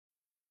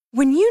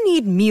When you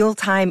need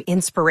mealtime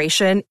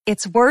inspiration,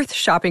 it's worth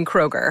shopping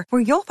Kroger,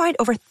 where you'll find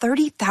over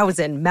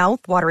 30,000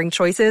 mouth-watering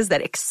choices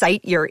that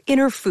excite your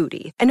inner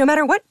foodie. And no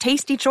matter what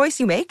tasty choice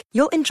you make,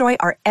 you'll enjoy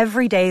our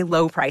everyday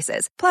low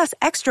prices, plus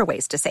extra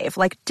ways to save,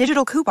 like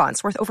digital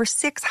coupons worth over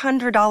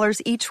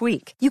 $600 each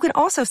week. You can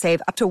also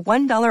save up to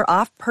 $1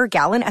 off per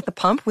gallon at the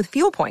pump with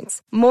fuel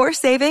points. More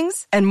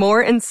savings and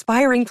more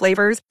inspiring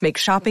flavors make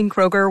shopping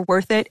Kroger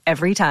worth it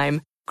every time.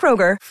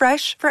 Kroger,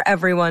 fresh for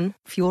everyone.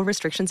 Fuel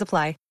restrictions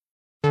apply.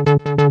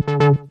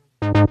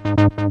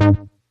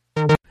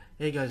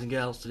 Hey guys and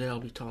gals, today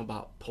I'll be talking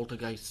about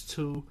Poltergeist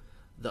 2,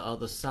 The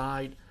Other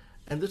Side,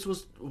 and this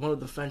was one of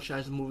the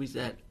franchise movies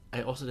that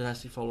I also did not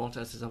see for a long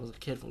time since I was a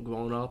kid from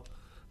growing up,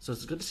 so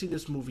it's good to see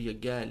this movie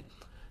again.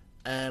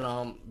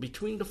 And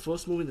between the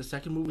first movie and the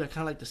second movie, I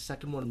kind of like the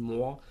second one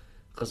more,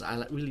 because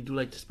I really do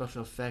like the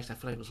special effects. I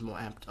feel like it was more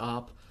amped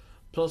up.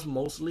 Plus,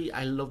 mostly,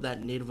 I love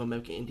that Native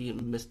American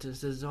Indian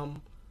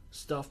mysticism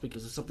stuff,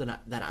 because it's something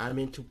that I'm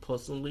into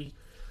personally.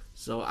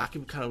 So I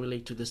can kind of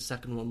relate to this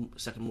second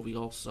movie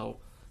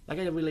also. Like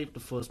I relate to the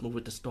first movie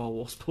with the Star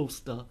Wars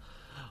poster.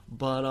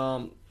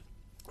 But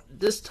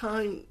this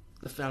time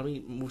the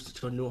family moves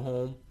to a new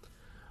home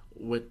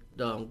with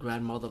the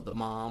grandmother of the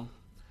mom,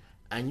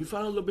 and you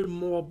find out a little bit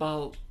more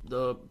about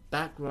the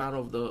background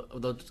of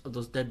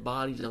those dead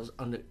bodies that was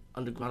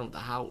underground of the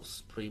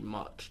house, pretty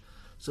much.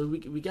 So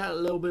we got a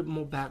little bit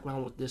more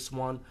background with this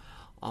one.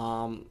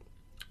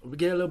 We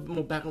get a little bit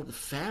more background with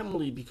the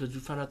family, because you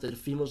find out that the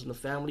females in the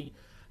family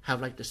have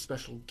like this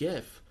special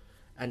gift,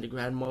 and the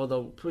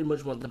grandmother pretty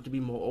much wants them to be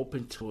more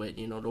open to it.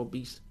 Don't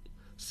be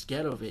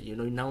scared of it.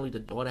 Not only the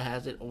daughter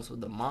has it, also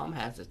the mom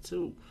has it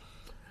too.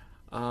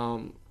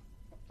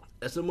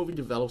 As the movie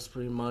develops,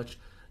 pretty much,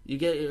 you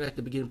get at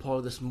the beginning part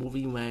of this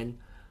movie when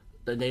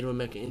the Native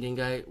American Indian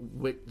guy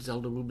with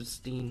Zelda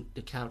Rubinstein,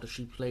 the character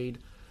she played,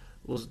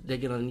 was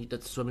digging underneath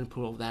the swimming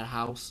pool of that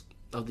house,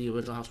 of the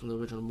original house from the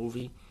original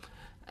movie.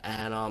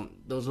 And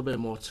there was a little bit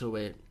more to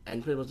it.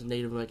 And pretty much the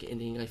Native American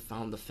Indian guy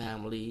found the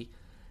family,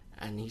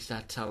 and he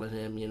started telling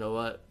him, you know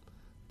what,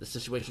 the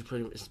situation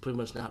is pretty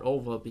much not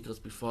over, because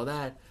before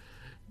that,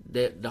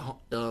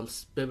 the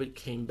spirit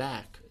came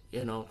back,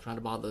 trying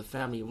to bother the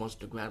family once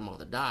the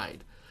grandmother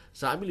died.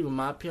 So I believe, in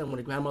my opinion, when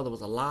the grandmother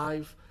was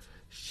alive,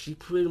 she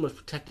pretty much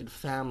protected the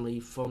family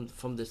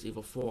from this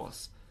evil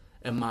force,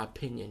 in my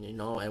opinion,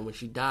 And when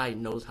she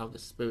died, knows how the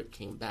spirit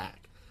came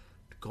back,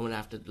 going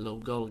after the little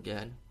girl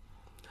again.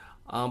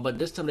 But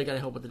this time they got to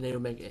help with the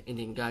Native American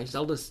Indian guy.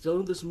 Zelda's still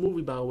in this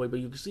movie, by the way,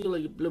 but you can see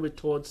like a little bit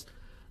towards,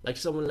 like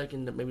someone like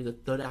in maybe the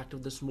third act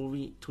of this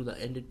movie to the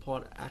ended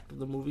act of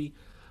the movie.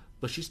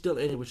 But she's still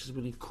in it, which is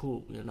really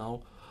cool,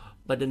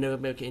 But the Native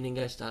American Indian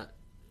guy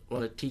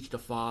want to teach the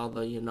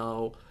father,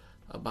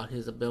 about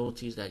his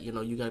abilities, that, you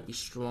got to be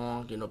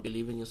strong,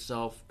 believe in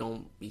yourself,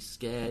 don't be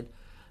scared.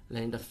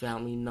 Letting the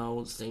family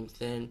know the same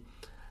thing.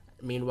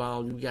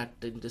 Meanwhile, you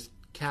got this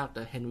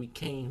character, Henry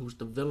Kane, who's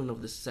the villain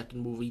of this second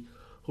movie,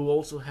 who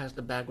also has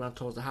the background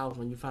towards the house.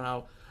 When you find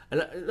out, and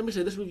let me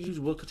say, this movie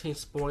will contain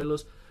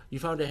spoilers. You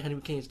found out that Henry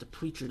Kane is the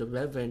preacher, the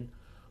reverend,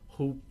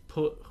 who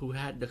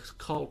had the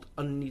cult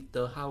underneath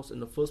the house in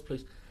the first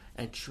place,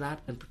 and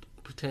trapped and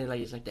pretending like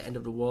it's like the end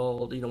of the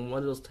world. One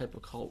of those type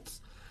of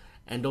cults.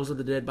 And those are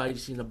the dead bodies you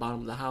see in the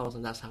bottom of the house,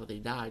 and that's how they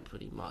died,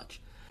 pretty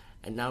much.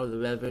 And now the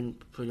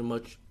reverend pretty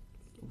much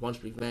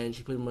wants revenge.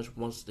 He pretty much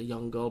wants the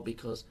young girl,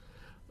 because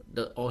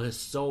all his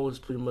souls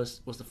pretty much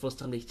was the first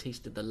time they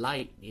tasted the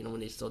light, when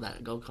they saw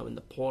that girl come in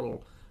the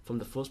portal from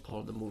the first part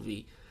of the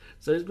movie.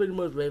 So it's pretty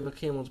much Raven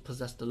King wants to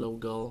possess the little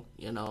girl,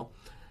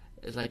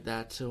 It's like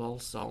that too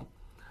also.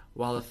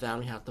 While the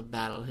family have to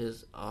battle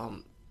his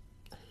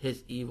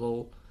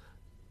evil,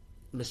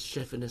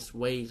 mischievous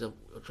ways of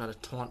trying to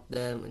taunt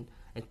them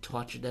and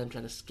torture them,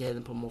 trying to scare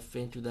them, put more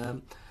fear into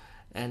them.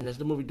 And as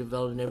the movie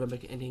developed, Native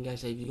American Indian guy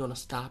say, if you're going to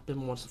stop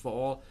him once and for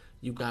all,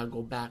 you gotta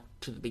go back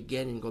to the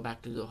beginning, go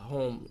back to the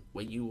home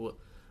where you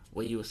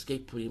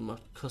escaped, pretty much.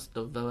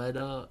 Costa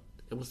Vereda,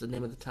 it was the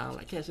name of the town.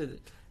 I can't say the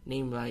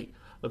name right,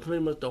 but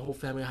pretty much the whole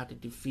family had to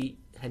defeat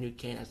Henry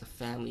Kane as a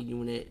family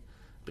unit,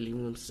 believe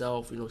in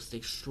himself, stay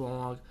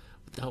strong,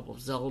 with the help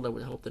of Zelda,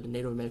 with the help of the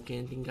Native American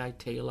Indian guy,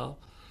 Taylor,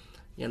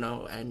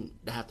 and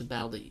they have to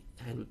battle the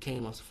Henry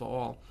Kane once for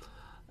all.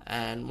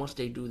 And once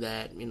they do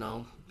that,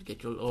 you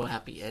get your little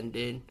happy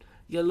ending.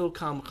 You get a little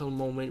comical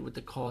moment with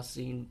the car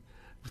scene,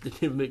 with the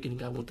Native American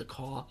guy with the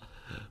car.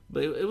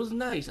 But it was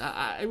nice.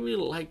 I really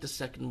liked the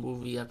second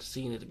movie after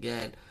seeing it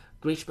again.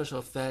 Great special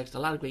effects, a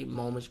lot of great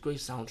moments, great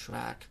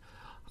soundtrack.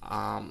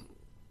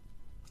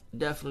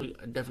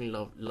 Definitely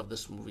love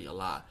this movie a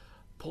lot.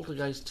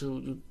 Poltergeist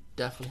 2, you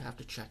definitely have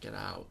to check it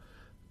out.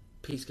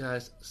 Peace,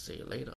 guys. See you later.